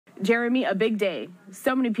Jeremy, a big day.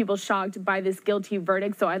 So many people shocked by this guilty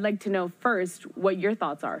verdict. So I'd like to know first what your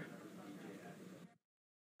thoughts are.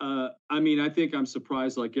 I mean, I think I'm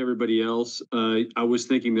surprised like everybody else. I was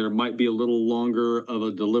thinking there might be a little longer of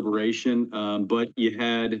a deliberation, but you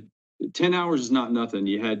had 10 hours is not nothing.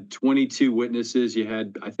 You had 22 witnesses. You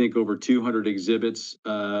had, I think, over 200 exhibits,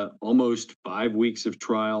 almost 5 weeks of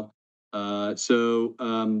trial. We'll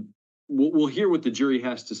hear what the jury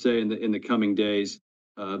has to say in the coming days.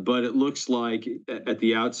 But it looks like at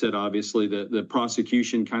the outset, obviously, the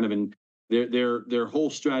prosecution kind of in their whole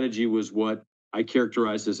strategy was what I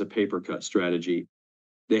characterized as a paper cut strategy.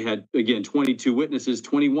 They had, again, 22 witnesses.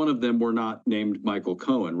 21 of them were not named Michael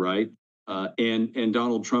Cohen, right? And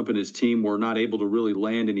Donald Trump and his team were not able to really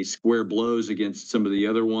land any square blows against some of the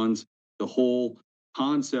other ones. The whole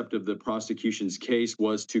concept of the prosecution's case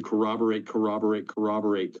was to corroborate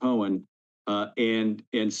Cohen. And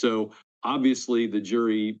so obviously the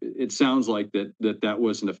jury, it sounds like that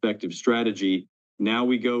was an effective strategy. Now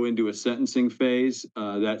we go into a sentencing phase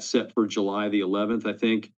that's set for July the 11th, I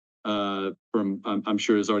think. I'm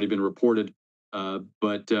sure has already been reported.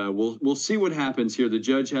 But we'll see what happens here. The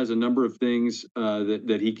judge has a number of things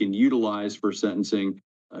that he can utilize for sentencing.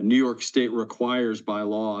 New York State requires by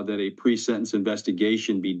law that a pre-sentence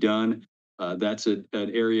investigation be done. That's an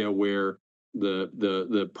area where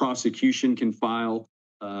the prosecution can file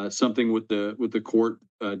something with the court.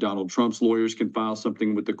 Donald Trump's lawyers can file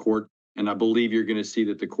something with the court. And I believe you're going to see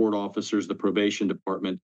that the court officers, the probation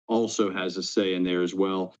department, also has a say in there as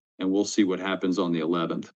well. And we'll see what happens on the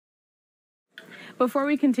 11th. Before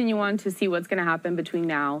we continue on to see what's going to happen between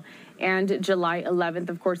now and July 11th,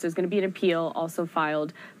 of course, there's going to be an appeal also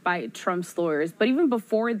filed by Trump's lawyers. But even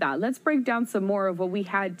before that, let's break down some more of what we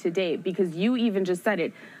had today, because you even just said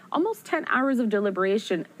it. Almost 10 hours of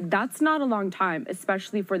deliberation. That's not a long time,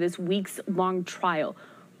 especially for this weeks-long trial.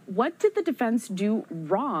 What did the defense do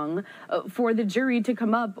wrong for the jury to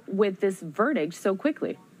come up with this verdict so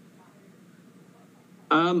quickly?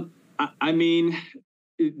 I mean,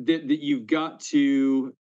 that you've got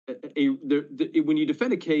to when you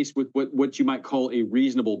defend a case with what you might call a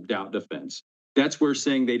reasonable doubt defense, that's where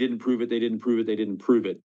saying they didn't prove it, they didn't prove it, they didn't prove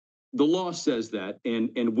it. The law says that,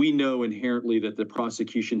 and we know inherently that the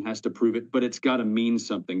prosecution has to prove it, but it's got to mean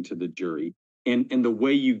something to the jury. And the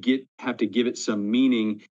way you have to give it some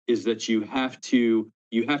meaning is that you have to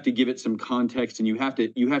give it some context, and you have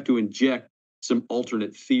to inject some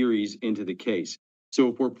alternate theories into the case. So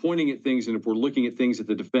if we're pointing at things and if we're looking at things that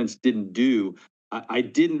the defense didn't do, I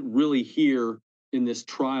didn't really hear in this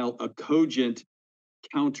trial a cogent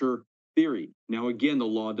counter theory. Now, again, the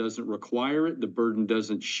law doesn't require it. The burden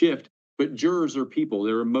doesn't shift, but jurors are people.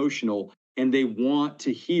 They're emotional, and they want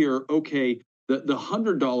to hear, okay, the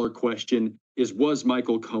 $100 question is, was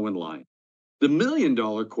Michael Cohen lying? The $1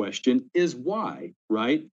 million question is why,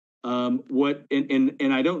 right?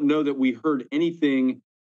 And I don't know that we heard anything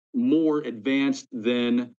more advanced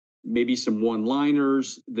than maybe some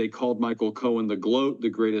one-liners. They called Michael Cohen the gloat, the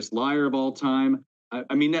greatest liar of all time.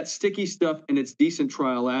 I mean, that's sticky stuff, and it's decent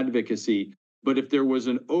trial advocacy. But if there was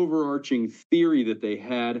an overarching theory that they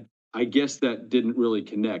had, I guess that didn't really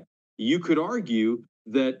connect. You could argue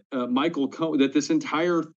that Michael Cohen, that this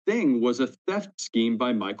entire thing was a theft scheme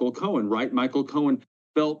by Michael Cohen, right? Michael Cohen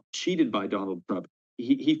felt cheated by Donald Trump.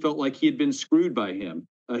 He felt like he had been screwed by him.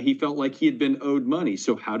 He felt like he had been owed money.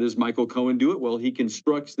 So how does Michael Cohen do it? Well, he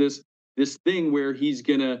constructs this thing where he's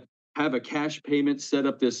going to have a cash payment, set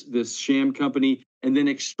up this sham company, and then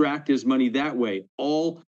extract his money that way,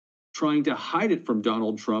 all trying to hide it from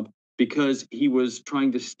Donald Trump because he was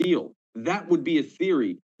trying to steal. That would be a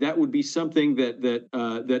theory. That would be something that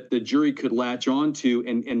the jury could latch onto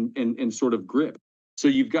and sort of grip. So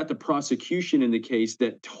you've got the prosecution in the case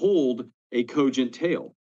that told a cogent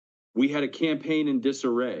tale. We had a campaign in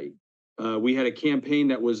disarray. We had a campaign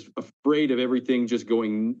that was afraid of everything just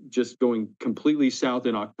going completely south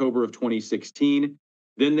in October of 2016.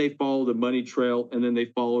 Then they followed the money trail, and then they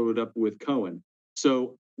followed it up with Cohen.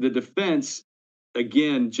 So the defense,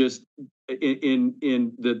 again, just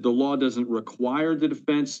in the law doesn't require the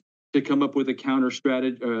defense to come up with a counter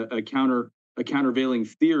strategy, a countervailing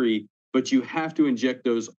theory, but you have to inject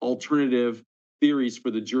those alternative theories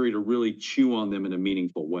for the jury to really chew on them in a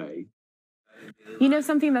meaningful way. You know,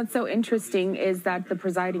 something that's so interesting is that the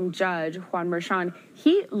presiding judge, Juan Merchan,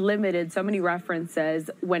 he limited so many references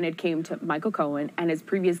when it came to Michael Cohen and his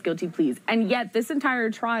previous guilty pleas. And yet this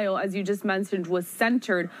entire trial, as you just mentioned, was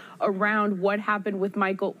centered around what happened with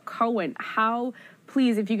Michael Cohen. How,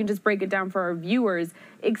 please, if you can just break it down for our viewers,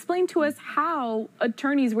 explain to us how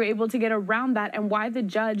attorneys were able to get around that and why the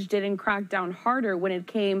judge didn't crack down harder when it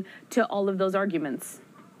came to all of those arguments.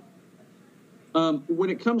 When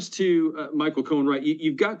it comes to Michael Cohen, right,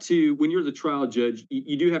 you've got to, when you're the trial judge,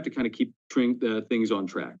 you do have to kind of keep things on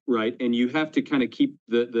track, right? And you have to kind of keep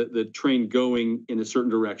the train going in a certain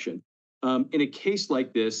direction. In a case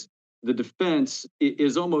like this, the defense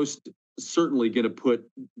is almost certainly going to put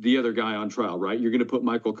the other guy on trial, right? You're going to put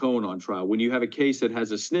Michael Cohen on trial. When you have a case that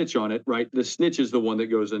has a snitch on it, right, the snitch is the one that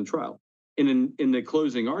goes in trial. And in the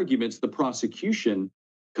closing arguments, the prosecution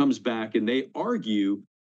comes back and they argue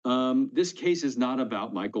this case is not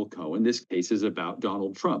about Michael Cohen. This case is about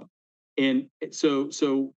Donald Trump. And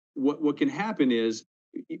so what can happen is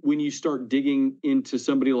when you start digging into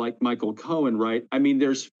somebody like Michael Cohen, right? I mean,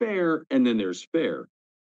 there's fair and then there's fair.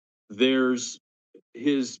 There's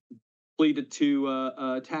his pleaded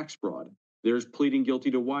to tax fraud. There's pleading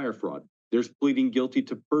guilty to wire fraud. There's pleading guilty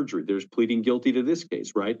to perjury. There's pleading guilty to this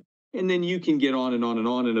case, right? And then you can get on and on and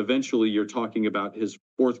on. And eventually you're talking about his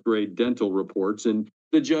fourth grade dental reports. And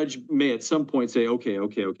the judge may at some point say, okay,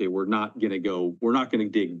 we're not going to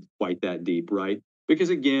dig quite that deep, right? Because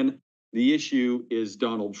again, the issue is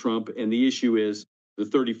Donald Trump and the issue is the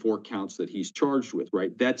 34 counts that he's charged with,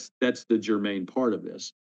 right? That's the germane part of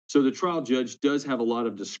this. So the trial judge does have a lot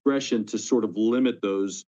of discretion to sort of limit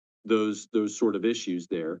those sort of issues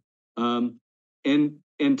there.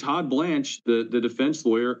 And Todd Blanche, the defense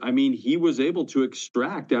lawyer, I mean, he was able to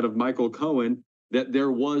extract out of Michael Cohen that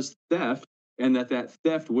there was theft and that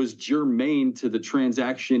theft was germane to the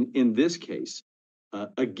transaction in this case.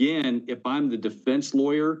 Again, if I'm the defense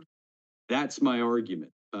lawyer, that's my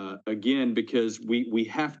argument. Again, because we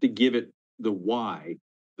have to give it the why.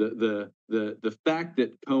 The fact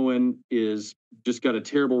that Cohen is just got a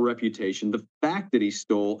terrible reputation, the fact that he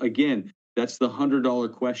stole, again, that's the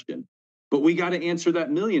 $100 question. But we got to answer that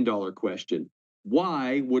 $1 million question.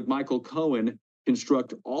 Why would Michael Cohen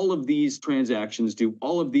construct all of these transactions, do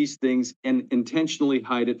all of these things, and intentionally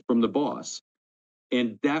hide it from the boss?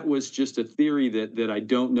 And that was just a theory that I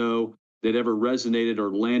don't know that ever resonated or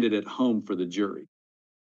landed at home for the jury.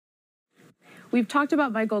 We've talked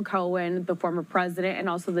about Michael Cohen, the former president, and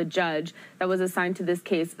also the judge that was assigned to this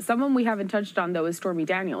case. Someone we haven't touched on, though, is Stormy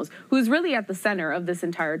Daniels, who's really at the center of this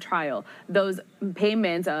entire trial. Those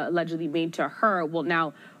payments allegedly made to her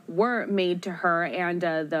were made to her, and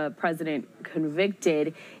the president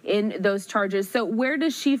convicted in those charges. So where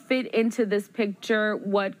does she fit into this picture?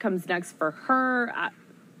 What comes next for her?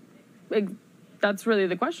 That's really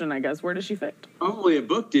the question, I guess. Where does she fit? Probably a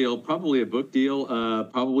book deal.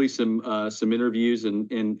 Probably some interviews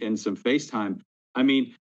and some FaceTime. I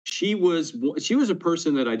mean, she was a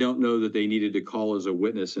person that I don't know that they needed to call as a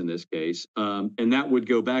witness in this case, and that would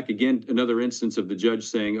go back again, another instance of the judge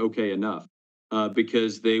saying, "Okay, enough,"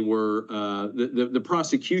 because they were the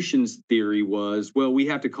prosecution's theory was, well, we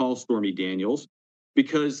have to call Stormy Daniels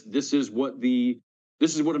because this is what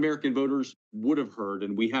American voters would have heard,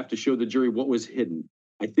 and we have to show the jury what was hidden.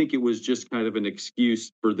 I think it was just kind of an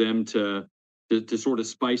excuse for them to sort of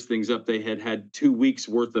spice things up. They had 2 weeks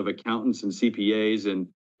worth of accountants and CPAs and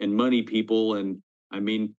money people, and I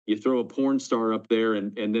mean, you throw a porn star up there,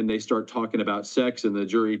 and then they start talking about sex, and the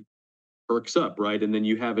jury perks up, right? And then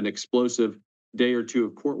you have an explosive day or two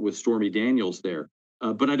of court with Stormy Daniels there.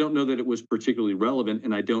 But I don't know that it was particularly relevant,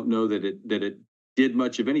 and I don't know that it did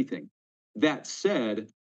much of anything. That said,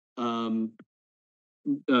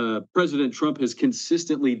 President Trump has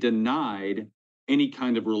consistently denied any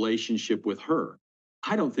kind of relationship with her.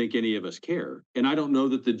 I don't think any of us care, and I don't know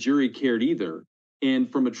that the jury cared either. And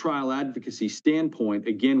from a trial advocacy standpoint,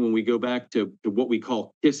 again, when we go back to what we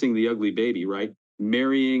call kissing the ugly baby, right?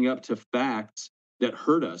 Marrying up to facts that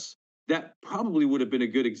hurt us, that probably would have been a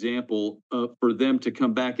good example for them to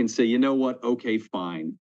come back and say, you know what? Okay,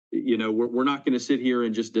 fine. You know, we're not going to sit here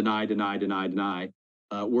and just deny.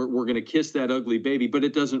 We're going to kiss that ugly baby, but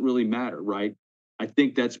it doesn't really matter, right? I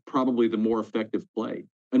think that's probably the more effective play.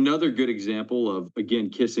 Another good example of, again,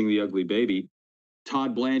 kissing the ugly baby,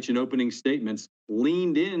 Todd Blanche in opening statements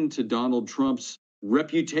leaned into Donald Trump's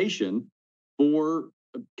reputation for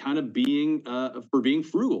kind of being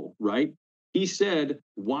frugal, right? He said,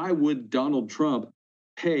 why would Donald Trump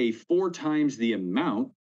pay 4 times the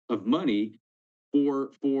amount of money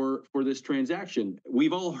for this transaction?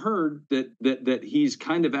 We've all heard that he's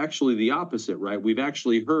kind of actually the opposite, right? We've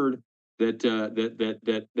actually heard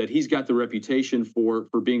that he's got the reputation for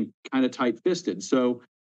being kind of tight-fisted. So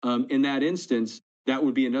in that instance, that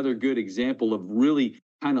would be another good example of really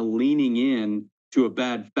kind of leaning in to a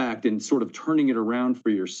bad fact and sort of turning it around for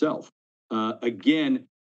yourself. Again,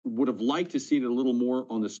 would have liked to see it a little more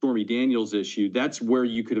on the Stormy Daniels issue. That's where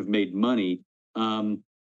you could have made money.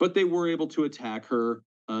 But they were able to attack her.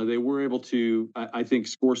 They were able to, I think,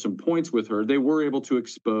 score some points with her. They were able to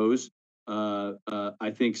expose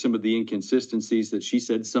I think some of the inconsistencies that she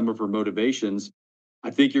said, some of her motivations. I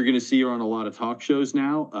think you're going to see her on a lot of talk shows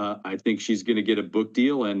now. I think she's going to get a book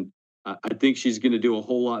deal, and I think she's going to do a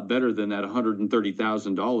whole lot better than that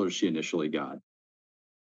 $130,000 she initially got.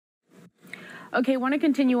 Okay, I want to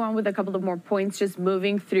continue on with a couple of more points, just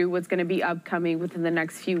moving through what's going to be upcoming within the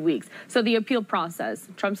next few weeks. So the appeal process,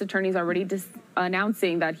 Trump's attorneys already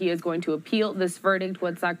announcing that he is going to appeal this verdict.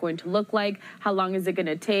 What's that going to look like? How long is it going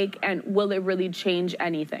to take? And will it really change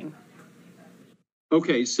anything?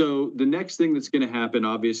 Okay, so the next thing that's going to happen,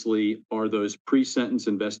 obviously, are those pre-sentence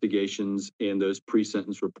investigations and those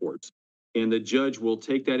pre-sentence reports. And the judge will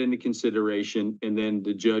take that into consideration, and then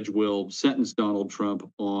the judge will sentence Donald Trump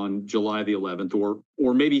on July the 11th,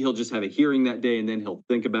 or maybe he'll just have a hearing that day and then he'll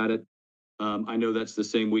think about it. I know that's the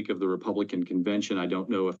same week of the Republican convention. I don't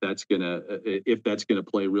know if that's gonna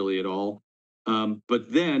play really at all. But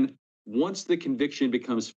then once the conviction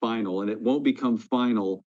becomes final, and it won't become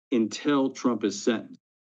final until Trump is sentenced.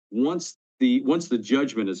 Once the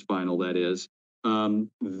judgment is final, that is,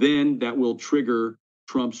 then that will trigger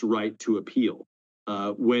Trump's right to appeal.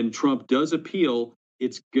 When Trump does appeal,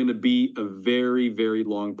 it's going to be a very, very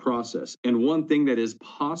long process. And one thing that is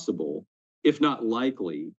possible, if not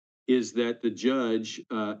likely, is that the judge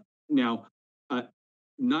now.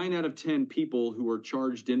 9 out of 10 people who are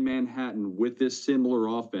charged in Manhattan with this similar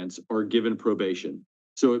offense are given probation.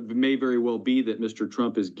 So it may very well be that Mr.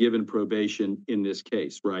 Trump is given probation in this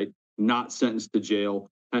case, right? Not sentenced to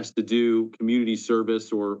jail, has to do community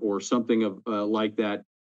service or something of like that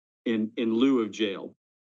in lieu of jail.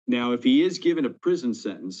 Now, if he is given a prison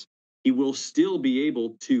sentence, he will still be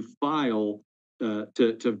able to file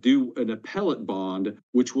to do an appellate bond,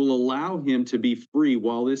 which will allow him to be free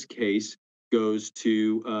while this case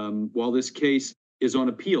while this case is on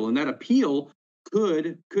appeal, and that appeal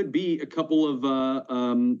could be a couple of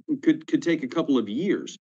could take a couple of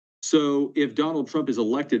years. So if Donald Trump is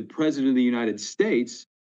elected president of the United States,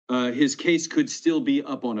 his case could still be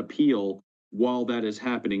up on appeal while that is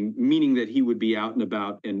happening, meaning that he would be out and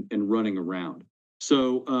about and running around.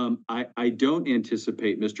 So I don't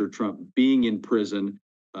anticipate Mr. Trump being in prison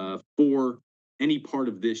for any part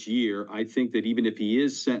of this year. I think that even if he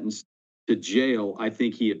is sentenced to jail, I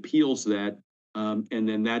think he appeals that, and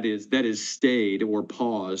then that is stayed or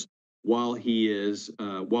paused while he is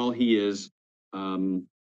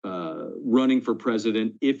running for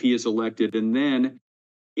president if he is elected, and then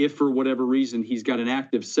if for whatever reason he's got an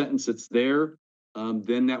active sentence that's there,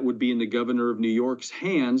 then that would be in the governor of New York's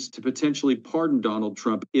hands to potentially pardon Donald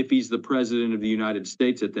Trump if he's the president of the United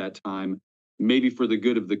States at that time, maybe for the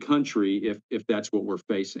good of the country if that's what we're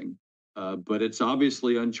facing. But it's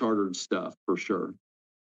obviously uncharted stuff for sure.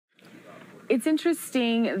 It's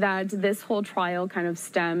interesting that this whole trial kind of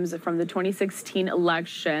stems from the 2016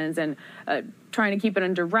 elections and trying to keep it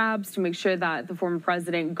under wraps to make sure that the former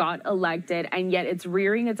president got elected, and yet it's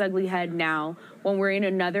rearing its ugly head now when we're in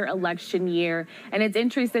another election year. And it's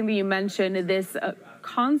interesting that you mentioned this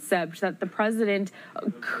concept that the president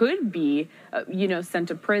could be, sent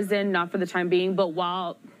to prison, not for the time being, but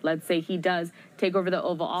while, let's say, he does take over the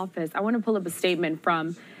Oval Office. I want to pull up a statement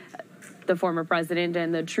from the former president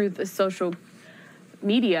and the Truth social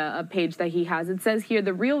media page that he has. It says here,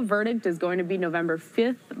 the real verdict is going to be November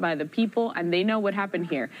 5th by the people, and they know what happened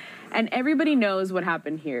here. And everybody knows what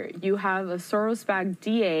happened here. You have a Soros-backed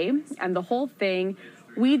DA, and the whole thing,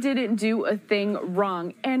 we didn't do a thing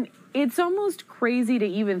wrong. And it's almost crazy to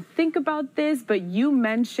even think about this, but you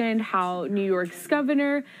mentioned how New York's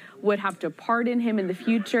governor would have to pardon him in the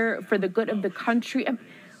future for the good of the country.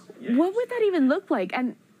 What would that even look like?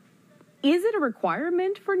 And is it a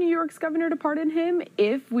requirement for New York's governor to pardon him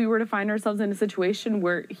if we were to find ourselves in a situation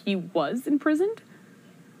where he was imprisoned?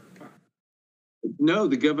 No,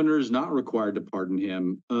 the governor is not required to pardon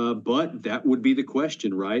him, but that would be the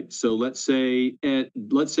question, right? So let's say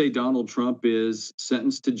Donald Trump is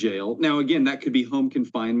sentenced to jail. Now, again, that could be home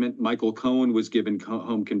confinement. Michael Cohen was given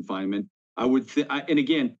home confinement. And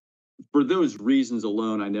again, for those reasons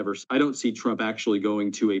alone, I don't see Trump actually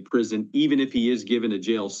going to a prison, even if he is given a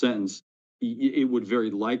jail sentence. It would very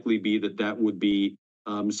likely be that would be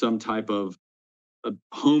some type of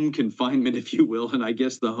home confinement, if you will, and I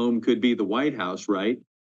guess the home could be the White House, right?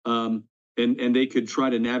 And they could try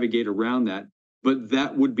to navigate around that, but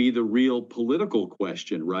that would be the real political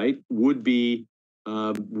question, right? Would the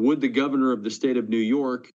governor of the state of New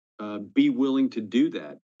York be willing to do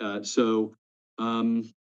that?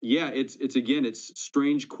 Yeah, it's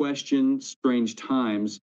strange questions, strange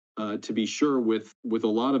times, to be sure, with a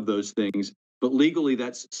lot of those things, but legally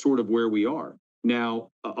that's sort of where we are now.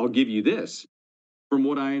 I'll give you this. from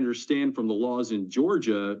what I understand from the laws in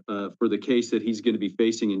Georgia, for the case that he's going to be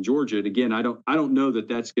facing in Georgia, and again, I don't know that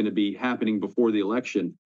that's going to be happening before the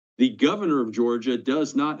election. The governor of Georgia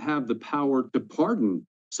does not have the power to pardon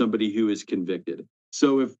somebody who is convicted.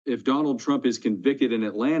 So if Donald Trump is convicted in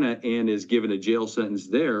Atlanta and is given a jail sentence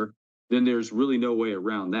there, then there's really no way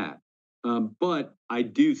around that. But I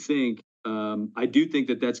do think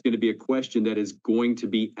that that's going to be a question that is going to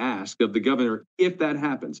be asked of the governor if that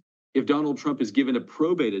happens. If Donald Trump is given a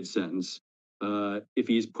probated sentence, if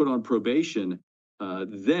he's put on probation,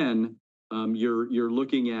 then you're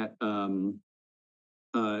looking at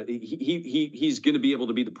he's going to be able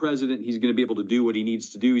to be the president. He's going to be able to do what he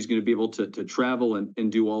needs to do. He's going to be able to travel and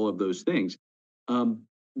do all of those things. And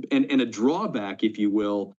a drawback, if you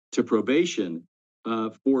will, to probation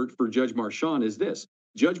for Judge Marchand is this: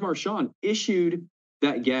 Judge Marchand issued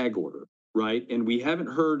that gag order, right? And we haven't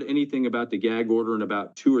heard anything about the gag order in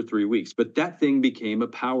about 2 or 3 weeks. But that thing became a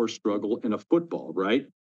power struggle in a football, right?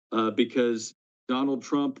 Because Donald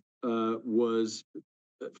Trump was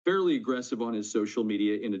fairly aggressive on his social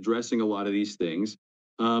media in addressing a lot of these things,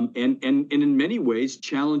 and in many ways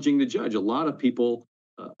challenging the judge. A lot of people,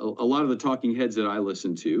 a lot of the talking heads that I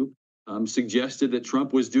listen to, suggested that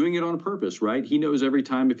Trump was doing it on purpose, right? He knows every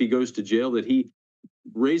time if he goes to jail that he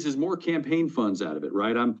raises more campaign funds out of it,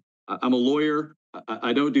 right? I'm a lawyer.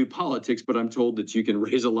 I don't do politics, but I'm told that you can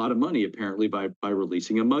raise a lot of money apparently by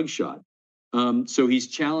releasing a mugshot. So he's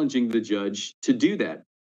challenging the judge to do that.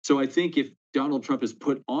 So I think if Donald Trump is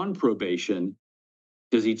put on probation,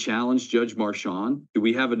 does he challenge Judge Marchand? Do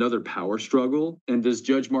we have another power struggle? And does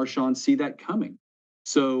Judge Marchand see that coming?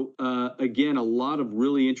 So again, a lot of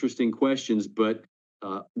really interesting questions, but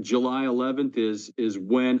July 11th is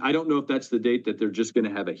when, I don't know if that's the date that they're just going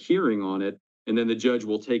to have a hearing on it and then the judge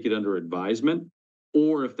will take it under advisement,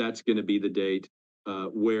 or if that's going to be the date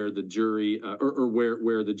where the jury or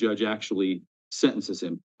where the judge actually sentences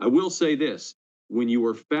him. I will say this: when you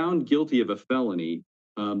are found guilty of a felony,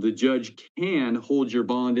 the judge can hold your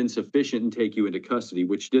bond insufficient and take you into custody,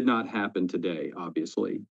 which did not happen today,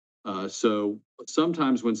 obviously. So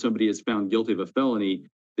sometimes when somebody is found guilty of a felony,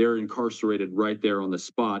 they're incarcerated right there on the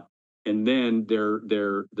spot, and then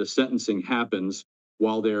the sentencing happens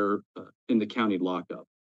while they're in the county lockup.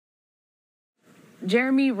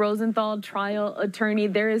 Jeremy Rosenthal, trial attorney,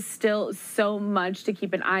 there is still so much to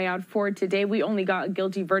keep an eye out for today. We only got a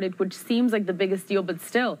guilty verdict, which seems like the biggest deal, but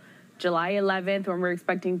still, July 11th, when we're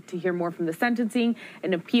expecting to hear more from the sentencing,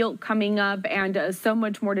 an appeal coming up, and so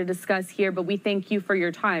much more to discuss here. But we thank you for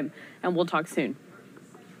your time, and we'll talk soon.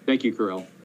 Thank you, Carell.